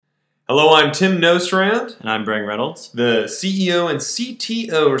Hello, I'm Tim Nostrand, And I'm Brang Reynolds. the CEO and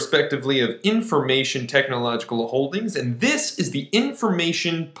CTO, respectively, of Information Technological Holdings, and this is the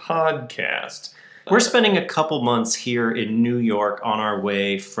Information Podcast. We're spending a couple months here in New York on our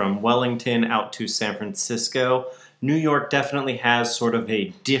way from Wellington out to San Francisco. New York definitely has sort of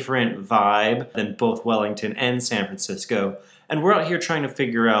a different vibe than both Wellington and San Francisco. And we're out here trying to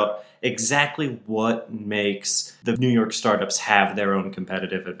figure out exactly what makes the New York startups have their own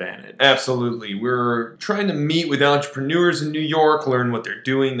competitive advantage. Absolutely. We're trying to meet with entrepreneurs in New York, learn what they're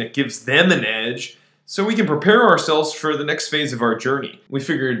doing that gives them an edge, so we can prepare ourselves for the next phase of our journey. We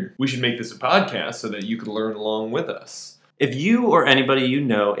figured we should make this a podcast so that you could learn along with us. If you or anybody you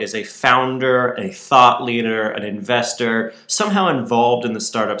know is a founder, a thought leader, an investor, somehow involved in the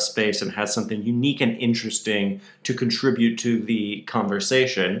startup space and has something unique and interesting to contribute to the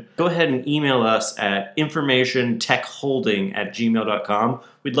conversation, go ahead and email us at informationtechholding@gmail.com.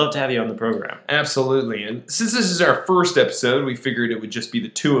 We'd love to have you on the program. Absolutely. And since this is our first episode, we figured it would just be the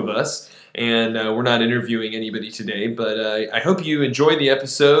two of us. And we're not interviewing anybody today, but I hope you enjoy the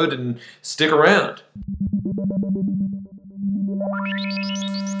episode and stick around.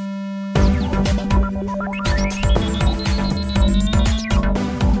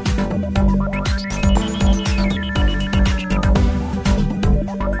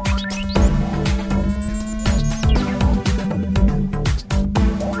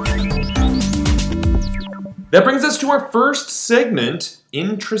 That brings us to our first segment,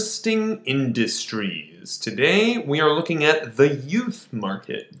 Interesting Industries. Today, we are looking at the youth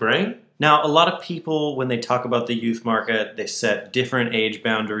market. Brang? Now, a lot of people, when they talk about the youth market, they set different age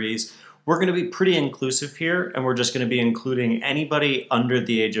boundaries. We're going to be pretty inclusive here, and we're just going to be including anybody under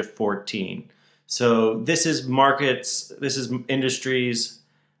the age of 14. So this is markets, this is industries.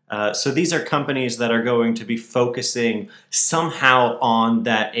 So these are companies that are going to be focusing somehow on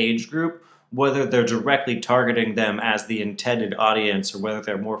that age group, whether they're directly targeting them as the intended audience or whether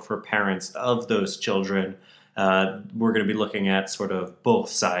they're more for parents of those children. We're going to be looking at sort of both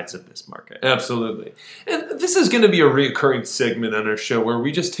sides of this market. Absolutely. And this is going to be a recurring segment on our show where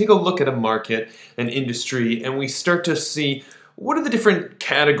we just take a look at a market, an industry, and we start to see what are the different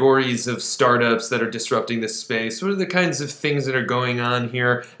categories of startups that are disrupting this space? What are the kinds of things that are going on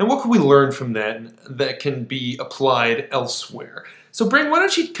here? And what can we learn from that can be applied elsewhere? So, Brang, why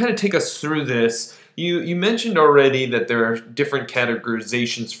don't you kind of take us through this? You mentioned already that there are different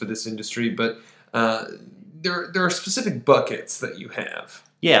categorizations for this industry, but there are specific buckets that you have.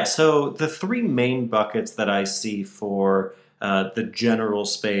 Yeah, so the three main buckets that I see for the general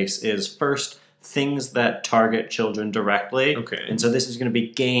space is first, things that target children directly. Okay. And so this is going to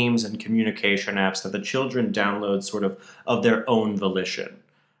be games and communication apps that the children download sort of their own volition.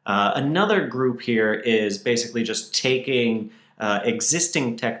 Another group here is basically just taking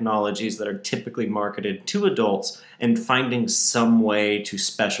existing technologies that are typically marketed to adults and finding some way to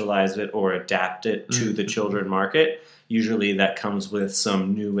specialize it or adapt it to the children market. Usually that comes with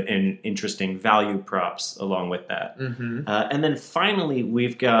some new and interesting value props along with that. And then finally,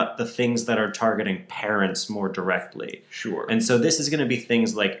 we've got the things that are targeting parents more directly. Sure. And so this is going to be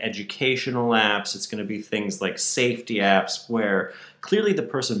things like educational apps. It's going to be things like safety apps where clearly the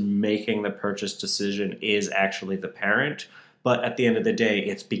person making the purchase decision is actually the parent. But at the end of the day,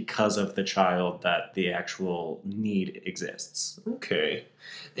 it's because of the child that the actual need exists. Okay.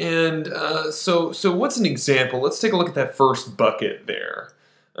 And so what's an example? Let's take a look at that first bucket there.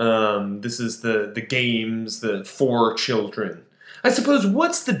 This is the games for children. I suppose,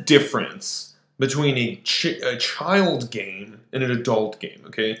 what's the difference between a child game and an adult game?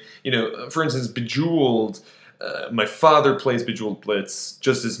 Okay, for instance, Bejeweled. My father plays Bejeweled Blitz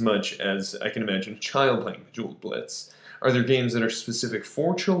just as much as I can imagine a child playing Bejeweled Blitz. Are there games that are specific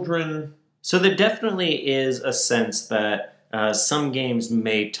for children? So there definitely is a sense that some games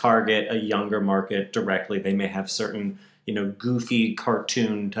may target a younger market directly. They may have certain, goofy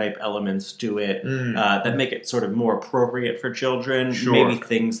cartoon type elements to it that make it sort of more appropriate for children. Sure. Maybe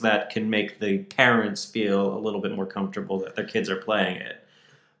things that can make the parents feel a little bit more comfortable that their kids are playing it.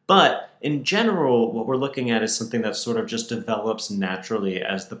 But in general, what we're looking at is something that sort of just develops naturally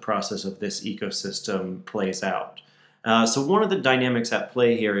as the process of this ecosystem plays out. So one of the dynamics at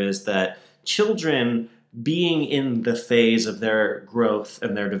play here is that children, being in the phase of their growth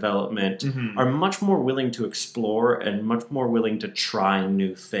and their development, are much more willing to explore and much more willing to try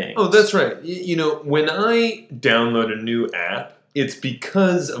new things. Oh, that's right. When I download a new app, it's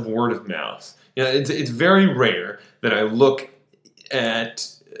because of word of mouth. It's very rare that I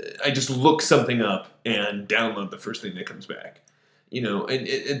just look something up and download the first thing that comes back. And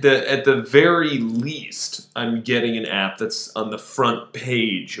at the very least, I'm getting an app that's on the front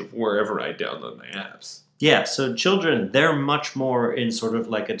page of wherever I download my apps. Yeah, so children, they're much more in sort of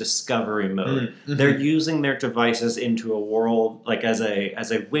like a discovery mode. Mm-hmm. They're using their devices into a world, like as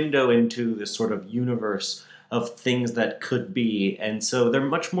a window into this sort of universe of things that could be. And so they're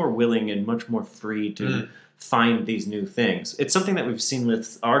much more willing and much more free to find these new things. It's something that we've seen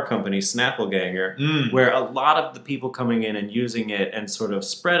with our company, Snappleganger, where a lot of the people coming in and using it and sort of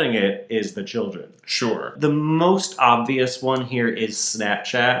spreading it is the children. Sure. The most obvious one here is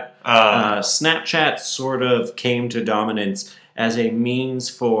Snapchat. Snapchat sort of came to dominance as a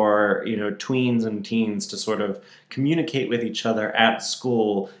means for tweens and teens to sort of communicate with each other at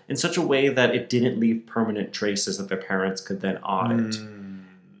school in such a way that it didn't leave permanent traces that their parents could then audit.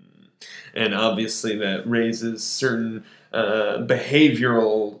 And obviously that raises certain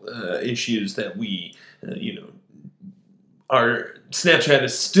behavioral issues that we, Snapchat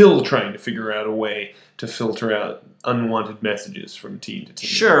is still trying to figure out a way to filter out unwanted messages from teen to teen.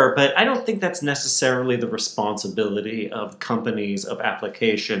 Sure, but I don't think that's necessarily the responsibility of companies, of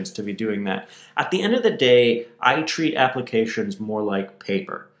applications to be doing that. At the end of the day, I treat applications more like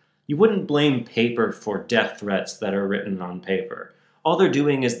paper. You wouldn't blame paper for death threats that are written on paper. All they're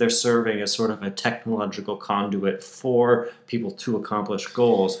doing is they're serving as sort of a technological conduit for people to accomplish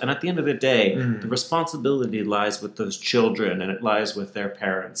goals. And at the end of the day, the responsibility lies with those children and it lies with their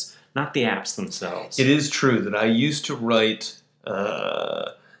parents, not the apps themselves. It is true that I used to write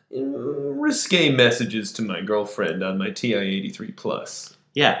risque messages to my girlfriend on my TI-83 Plus.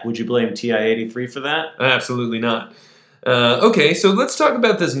 Yeah, would you blame TI-83 for that? Absolutely not. Okay, so let's talk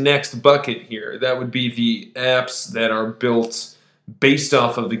about this next bucket here. That would be the apps that are built based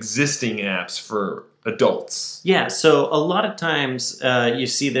off of existing apps for adults. Yeah, so a lot of times you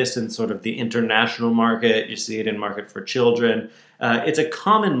see this in sort of the international market, you see it in market for children. It's a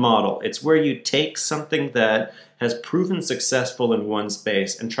common model. It's where you take something that has proven successful in one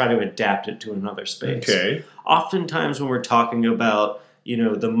space and try to adapt it to another space. Okay. Oftentimes when we're talking about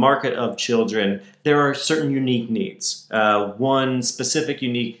the market of children, there are certain unique needs. One specific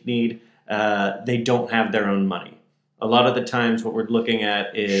unique need, they don't have their own money. A lot of the times what we're looking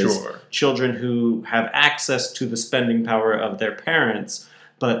at is children who have access to the spending power of their parents,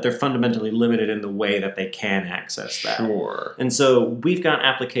 but they're fundamentally limited in the way that they can access that. Sure. And so we've got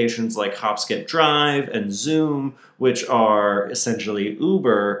applications like Hopskip Drive and Zoom, which are essentially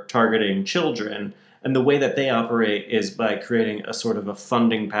Uber targeting children. And the way that they operate is by creating a sort of a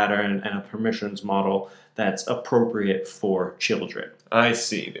funding pattern and a permissions model that's appropriate for children. I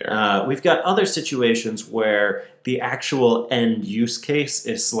see there. We've got other situations where the actual end use case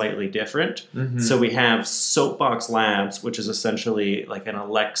is slightly different. So we have Soapbox Labs, which is essentially like an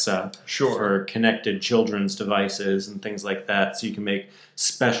Alexa for connected children's devices and things like that. So you can make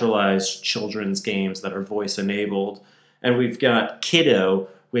specialized children's games that are voice enabled. And we've got Kiddo,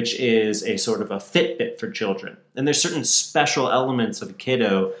 which is a sort of a Fitbit for children. And there's certain special elements of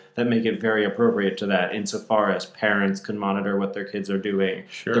Kiddo that make it very appropriate to that, insofar as parents can monitor what their kids are doing.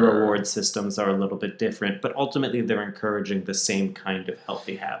 Sure. The reward systems are a little bit different, but ultimately they're encouraging the same kind of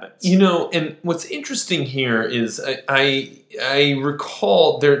healthy habits. And what's interesting here is I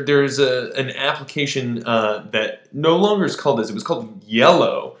recall there's an application that no longer is called this. It was called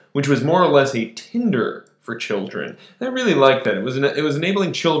Yellow, which was more or less a Tinder for children. And I really liked that. It was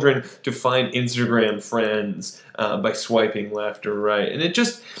enabling children to find Instagram friends by swiping left or right. And it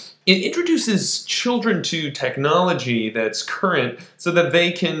introduces children to technology that's current so that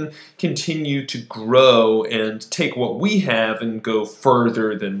they can continue to grow and take what we have and go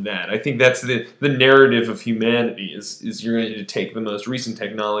further than that. I think that's the narrative of humanity is you're going to take the most recent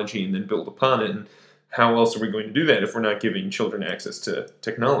technology and then build upon it. And how else are we going to do that if we're not giving children access to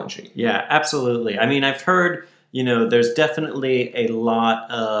technology? Yeah, absolutely. I mean, I've heard, there's definitely a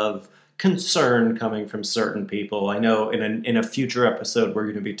lot of concern coming from certain people. I know in a future episode, we're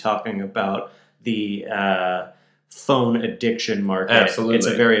going to be talking about the phone addiction market. Absolutely. It's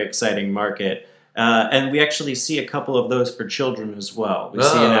a very exciting market. And we actually see a couple of those for children as well. We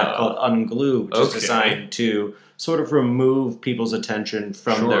see an app called Unglue, which is designed to sort of remove people's attention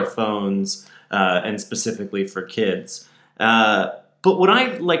from their phones, and specifically for kids. But what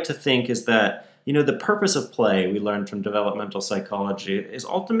I like to think is that, the purpose of play, we learned from developmental psychology, is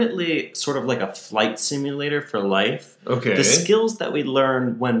ultimately sort of like a flight simulator for life. Okay. The skills that we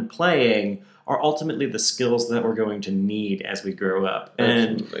learn when playing are ultimately the skills that we're going to need as we grow up.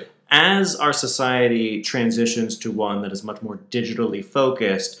 Absolutely. And as our society transitions to one that is much more digitally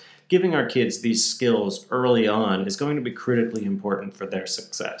focused, giving our kids these skills early on is going to be critically important for their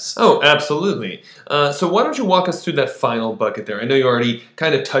success. Oh, absolutely. So why don't you walk us through that final bucket there? I know you already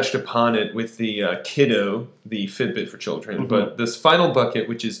kind of touched upon it with the Kiddo, the Fitbit for children, but this final bucket,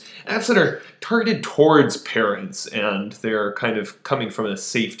 which is apps that are targeted towards parents and they're kind of coming from a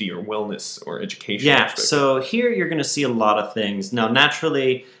safety or wellness or education perspective. So here you're going to see a lot of things. Now,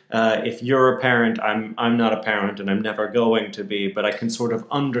 naturally, if you're a parent, I'm not a parent and I'm never going to be, but I can sort of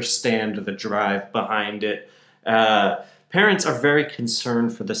understand the drive behind it. Parents are very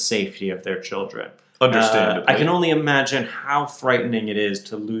concerned for the safety of their children. Understandably. I can only imagine how frightening it is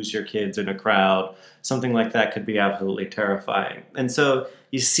to lose your kids in a crowd. Something like that could be absolutely terrifying. And so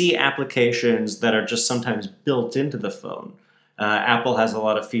you see applications that are just sometimes built into the phone. Apple has a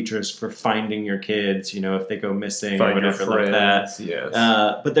lot of features for finding your kids, if they go missing or whatever like that. Yes.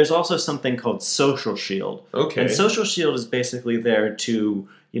 But there's also something called Social Shield. Okay. And Social Shield is basically there to,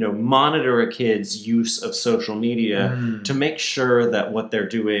 monitor a kid's use of social media to make sure that what they're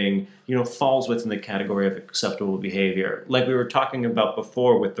doing, falls within the category of acceptable behavior. Like we were talking about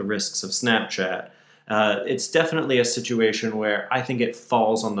before with the risks of Snapchat. It's definitely a situation where I think it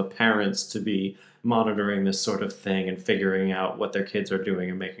falls on the parents to be monitoring this sort of thing and figuring out what their kids are doing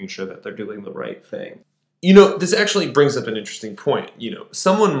and making sure that they're doing the right thing. This actually brings up an interesting point.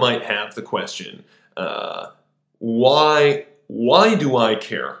 Someone might have the question, why do I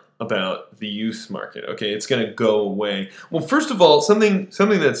care about the youth market? Okay, it's going to go away. Well, first of all, something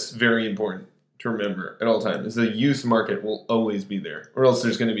that's very important to remember at all times is the youth market will always be there, or else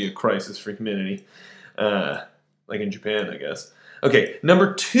there's going to be a crisis for humanity, like in Japan, I guess. Okay,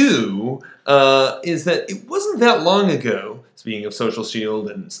 number two is that it wasn't that long ago, speaking of Social Shield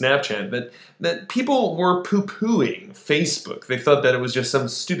and Snapchat, that people were poo-pooing Facebook. They thought that it was just some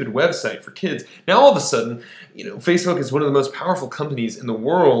stupid website for kids. Now all of a sudden, Facebook is one of the most powerful companies in the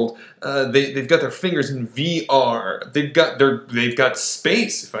world. They've got their fingers in VR. They've got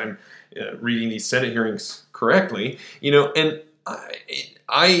space, if I'm reading these Senate hearings correctly. And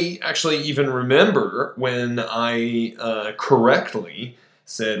I actually even remember when I correctly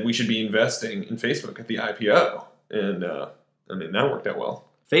said we should be investing in Facebook at the IPO. And, that worked out well.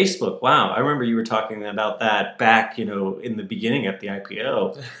 Facebook, wow. I remember you were talking about that back, in the beginning at the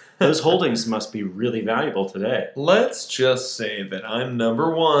IPO. Those holdings must be really valuable today. Let's just say that I'm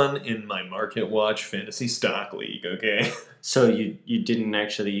number one in my MarketWatch Fantasy Stock League, okay? So you didn't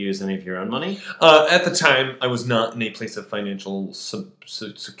actually use any of your own money? At the time, I was not in a place of financial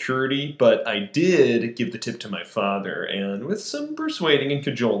security, but I did give the tip to my father, and with some persuading and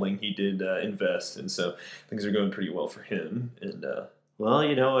cajoling, he did invest, and so things are going pretty well for him. And well,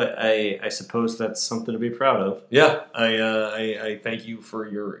 I suppose that's something to be proud of. Yeah, I thank you for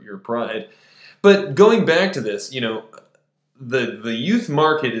your pride. But going back to this, the youth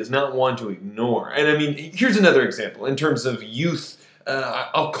market is not one to ignore. And here's another example in terms of youth.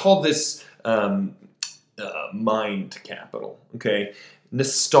 I'll call this mind capital. Okay,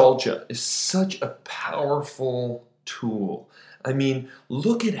 nostalgia is such a powerful tool.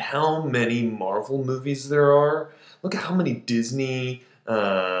 Look at how many Marvel movies there are. Look at how many Disney,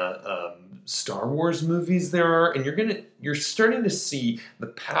 Star Wars movies there are, and you're starting to see the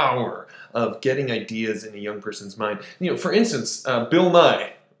power of getting ideas in a young person's mind. For instance, Bill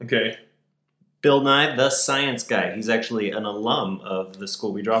Nye. Okay, Bill Nye, the science guy. He's actually an alum of the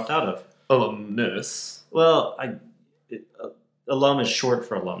school we dropped out of. Alumnus. Well, alum is short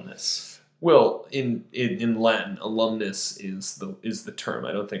for alumnus. Well, in Latin, alumnus is the term.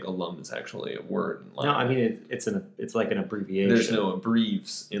 I don't think alum is actually a word in Latin. No, it's like an abbreviation. There's no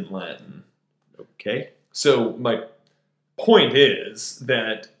abbreves in Latin. Okay. So my point is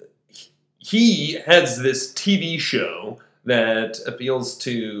that he has this TV show that appeals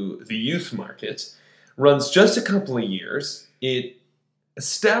to the youth market, runs just a couple of years. It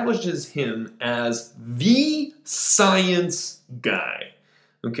establishes him as the science guy.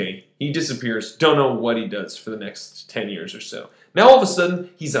 Okay, he disappears, don't know what he does for the next 10 years or so. Now all of a sudden,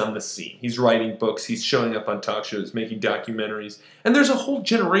 he's on the scene. He's writing books, he's showing up on talk shows, making documentaries, and there's a whole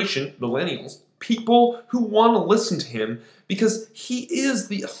generation, millennials, people who want to listen to him because he is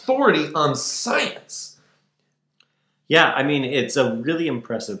the authority on science. Yeah, it's a really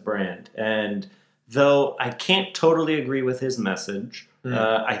impressive brand, and though I can't totally agree with his message,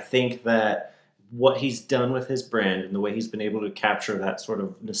 I think that what he's done with his brand and the way he's been able to capture that sort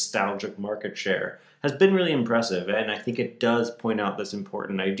of nostalgic market share has been really impressive. And I think it does point out this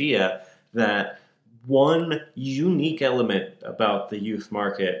important idea that one unique element about the youth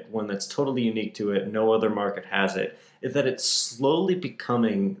market, one that's totally unique to it, no other market has it, is that it's slowly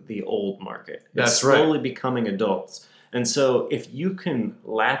becoming the old market. That's right. It's slowly becoming adults. And so if you can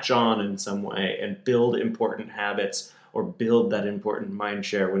latch on in some way and build important habits or build that important mind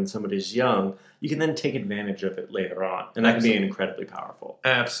share when somebody's young, you can then take advantage of it later on. And that can be incredibly powerful.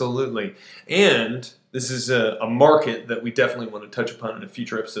 Absolutely. And this is a market that we definitely want to touch upon in a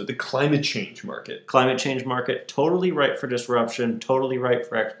future episode, the climate change market. Climate change market, totally ripe for disruption, totally ripe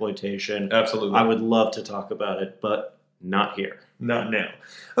for exploitation. Absolutely. I would love to talk about it, but not here. Not now.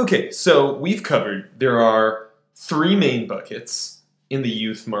 Okay, so we've covered there are 3 main buckets in the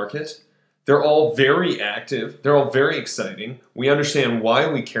youth market. They're all very active. They're all very exciting. We understand why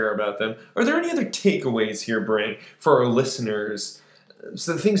we care about them. Are there any other takeaways here, Brang, for our listeners?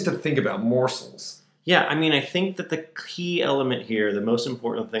 So things to think about, morsels. Yeah, I mean, I think that the key element here, the most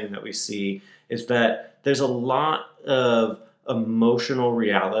important thing that we see, is that there's a lot of emotional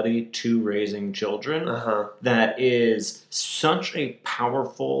reality to raising children that is such a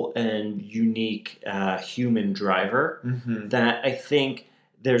powerful and unique human driver that I think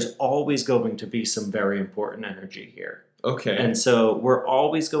there's always going to be some very important energy here. Okay. And so we're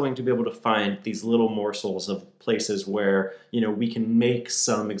always going to be able to find these little morsels of places where, we can make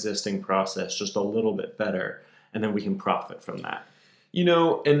some existing process just a little bit better, and then we can profit from that.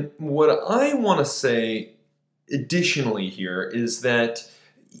 And what I want to say additionally here is that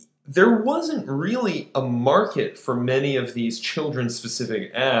there wasn't really a market for many of these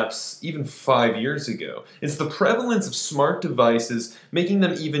children-specific apps even 5 years ago. It's the prevalence of smart devices making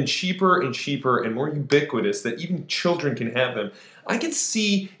them even cheaper and cheaper and more ubiquitous that even children can have them. I can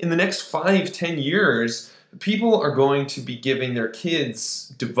see in the next 5-10 years, people are going to be giving their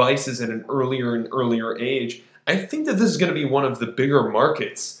kids devices at an earlier and earlier age. I think that this is going to be one of the bigger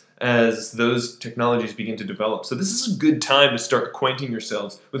markets as those technologies begin to develop. So this is a good time to start acquainting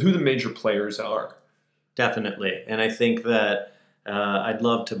yourselves with who the major players are. Definitely. And I think that I'd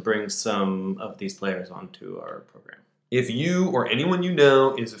love to bring some of these players onto our program. If you or anyone you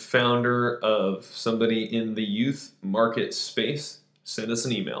know is a founder of somebody in the youth market space, send us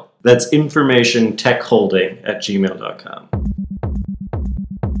an email. That's informationtechholding@gmail.com.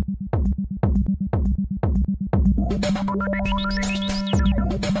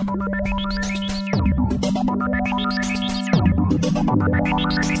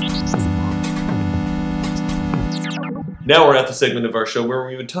 Now we're at the segment of our show where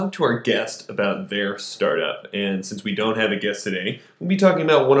we would talk to our guest about their startup. And since we don't have a guest today, we'll be talking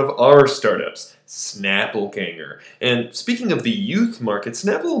about one of our startups, Snappleganger. And speaking of the youth market,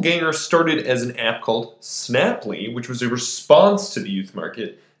 Snappleganger started as an app called Snaply, which was a response to the youth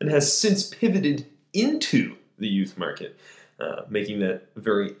market and has since pivoted into the youth market, making that a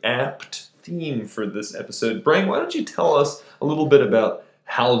very apt theme for this episode. Brang, why don't you tell us a little bit about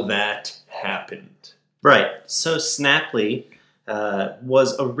how that happened? Right. So Snaply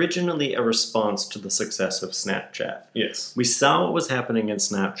was originally a response to the success of Snapchat. Yes. We saw what was happening in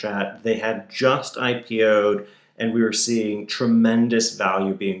Snapchat. They had just IPO'd, and we were seeing tremendous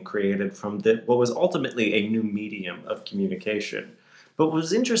value being created from what was ultimately a new medium of communication. But what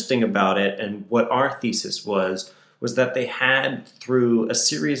was interesting about it, and what our thesis was that they had, through a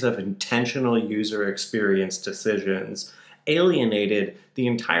series of intentional user experience decisions, alienated the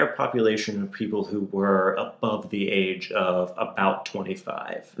entire population of people who were above the age of about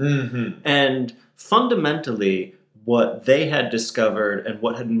 25. And fundamentally, what they had discovered and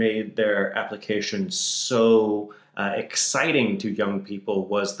what had made their application so exciting to young people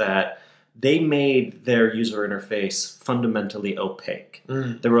was that they made their user interface fundamentally opaque.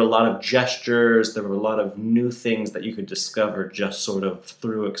 There were a lot of gestures, there were a lot of new things that you could discover just sort of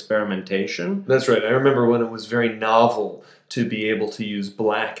through experimentation. That's right. I remember when it was very novel to be able to use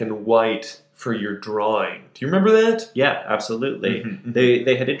black and white for your drawing. Do you remember that? Yeah, absolutely.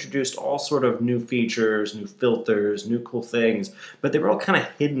 They had introduced all sort of new features, new filters, new cool things, but they were all kind of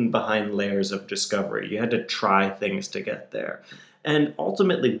hidden behind layers of discovery. You had to try things to get there. And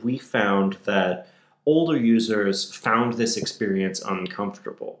ultimately, we found that older users found this experience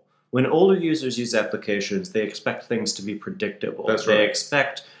uncomfortable. When older users use applications, they expect things to be predictable. That's right. They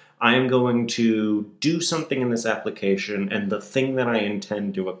expect, I am going to do something in this application, and the thing that I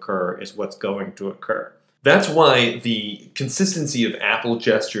intend to occur is what's going to occur. That's why the consistency of Apple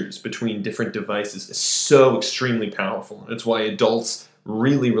gestures between different devices is so extremely powerful. It's why adults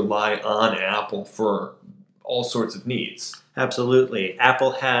really rely on Apple for all sorts of needs. Absolutely.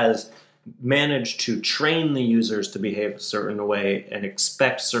 Apple has managed to train the users to behave a certain way and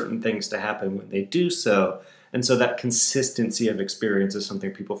expect certain things to happen when they do so. And so that consistency of experience is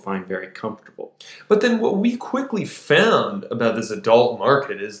something people find very comfortable. But then what we quickly found about this adult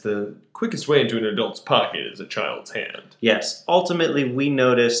market is the quickest way into an adult's pocket is a child's hand. Yes. Ultimately, we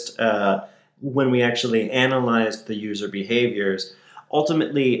noticed when we actually analyzed the user behaviors,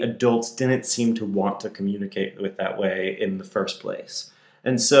 ultimately adults didn't seem to want to communicate with that way in the first place.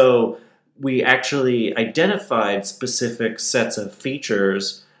 And so we actually identified specific sets of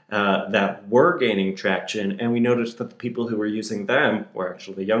features that were gaining traction, and we noticed that the people who were using them were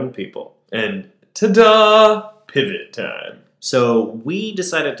actually young people. And ta-da! Pivot time. So we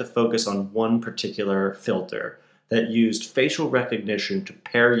decided to focus on one particular filter that used facial recognition to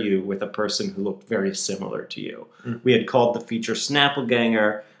pair you with a person who looked very similar to you. We had called the feature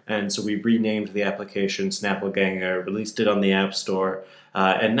Snappleganger, and so we renamed the application Snappleganger, released it on the App Store,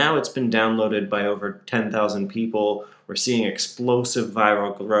 and now it's been downloaded by over 10,000 people. We're seeing explosive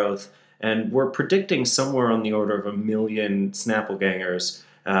viral growth, and we're predicting somewhere on the order of 1 million Snapplegangers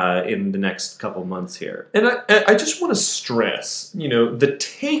in the next couple months here. And I just want to stress, the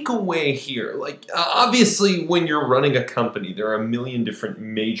takeaway here. Like, obviously, when you're running a company, there are 1 million different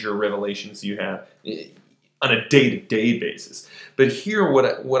major revelations you have on a day-to-day basis. But here, what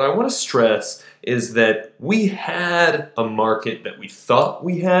I want to stress is that we had a market that we thought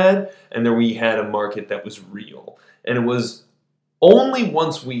we had, and then we had a market that was real. And it was only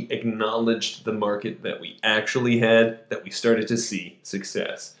once we acknowledged the market that we actually had that we started to see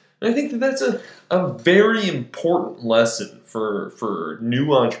success. And I think that that's a very important lesson for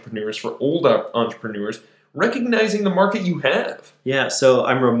new entrepreneurs, for old entrepreneurs, recognizing the market you have. Yeah, so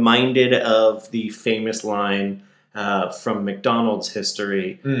I'm reminded of the famous line from McDonald's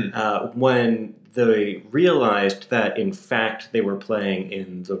history when they realized that, in fact, they were playing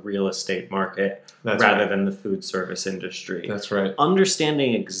in the real estate market rather than the food service industry. That's right.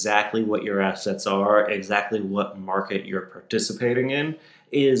 Understanding exactly what your assets are, exactly what market you're participating in,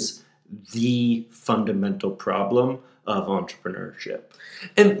 is the fundamental problem of entrepreneurship.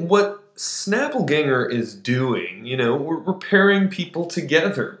 And what Snappleganger is doing, we're pairing people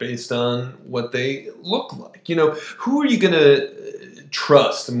together based on what they look like. Who are you going to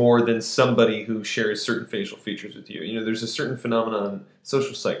trust more than somebody who shares certain facial features with you? There's a certain phenomenon,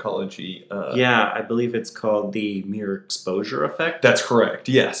 social psychology. I believe it's called the mere exposure effect. That's correct,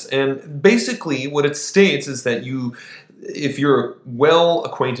 yes. And basically what it states is that if you're well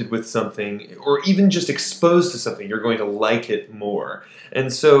acquainted with something, or even just exposed to something, you're going to like it more.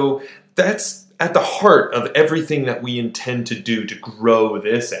 And so that's at the heart of everything that we intend to do to grow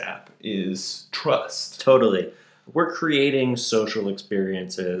this app is trust. Totally. We're creating social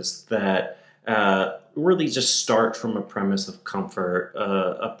experiences that really just start from a premise of comfort,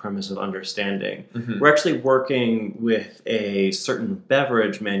 a premise of understanding. Mm-hmm. We're actually working with a certain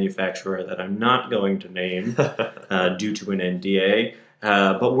beverage manufacturer that I'm not going to name due to an NDA,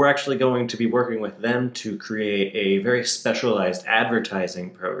 but we're actually going to be working with them to create a very specialized advertising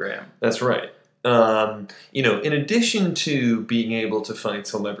program. That's right. In addition to being able to find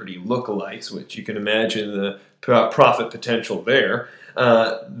celebrity lookalikes, which you can imagine the profit potential there,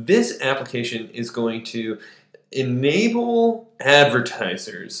 this application is going to enable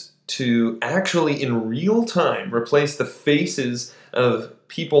advertisers to actually in real time replace the faces of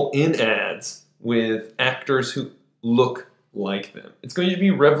people in ads with actors who look like them. It's going to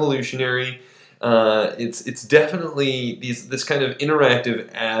be revolutionary. It's definitely this kind of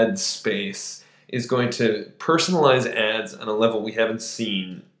interactive ad space is going to personalize ads on a level we haven't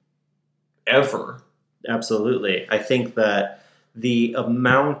seen ever. Absolutely. I think that the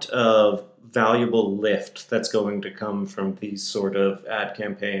amount of valuable lift that's going to come from these sort of ad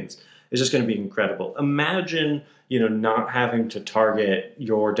campaigns is just going to be incredible. Imagine, not having to target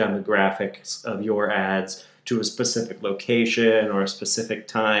your demographics of your ads to a specific location or a specific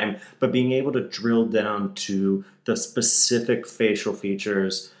time, but being able to drill down to the specific facial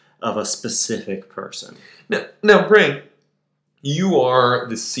features of a specific person. Now, Brink, you are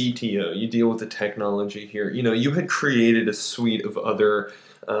the CTO. You deal with the technology here. You had created a suite of other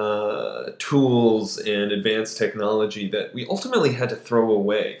tools and advanced technology that we ultimately had to throw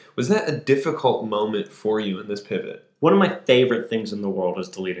away. Was that a difficult moment for you in this pivot? One of my favorite things in the world is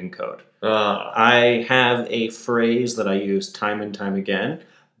deleting code. I have a phrase that I use time and time again: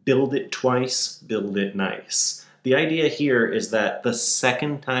 build it twice, build it nice. The idea here is that the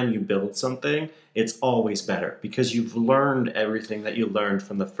second time you build something, it's always better because you've learned everything that you learned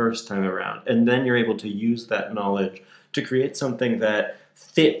from the first time around. And then you're able to use that knowledge to create something that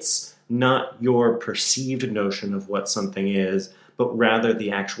fits not your perceived notion of what something is, but rather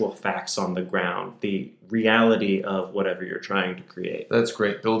the actual facts on the ground, the reality of whatever you're trying to create. That's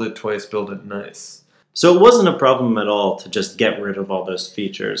great. Build it twice, build it nice. So it wasn't a problem at all to just get rid of all those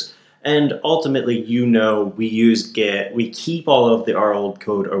features. And ultimately, we use Git. We keep all of our old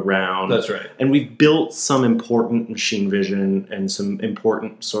code around. That's right. And we've built some important machine vision and some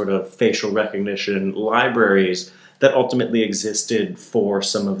important sort of facial recognition libraries that ultimately existed for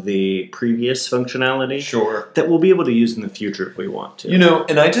some of the previous functionality. Sure. That we'll be able to use in the future if we want to.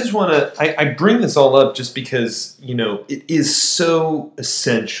 And I just want to, I bring this all up just because, it is so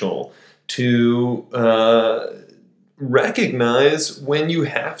essential to recognize when you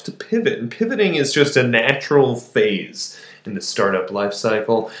have to pivot. And pivoting is just a natural phase in the startup life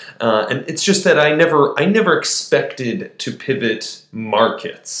cycle. And it's just that I never expected to pivot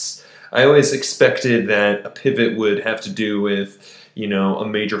markets. I always expected that a pivot would have to do with, a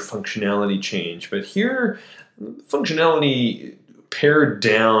major functionality change. But here, functionality pared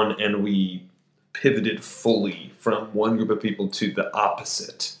down and we pivoted fully from one group of people to the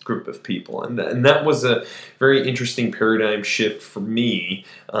opposite group of people. And that was a very interesting paradigm shift for me.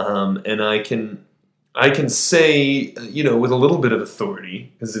 And I can say, with a little bit of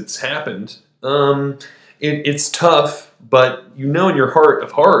authority, because it's happened, it's tough, but in your heart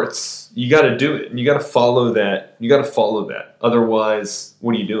of hearts, you got to do it, and you got to follow that. Otherwise,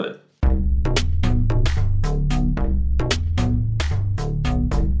 what are you doing?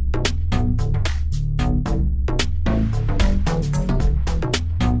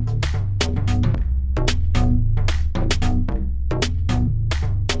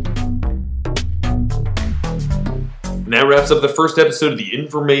 And that wraps up the first episode of the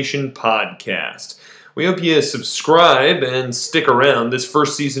Information Podcast. We hope you subscribe and stick around. This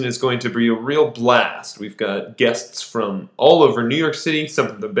first season is going to be a real blast. We've got guests from all over New York City, some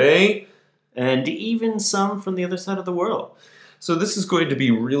from the Bay, and even some from the other side of the world. So this is going to be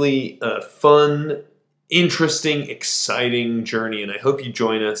really a fun, interesting, exciting journey, and I hope you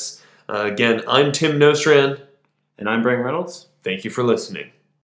join us. Again, I'm Tim Nostran. And I'm Brian Reynolds. Thank you for listening.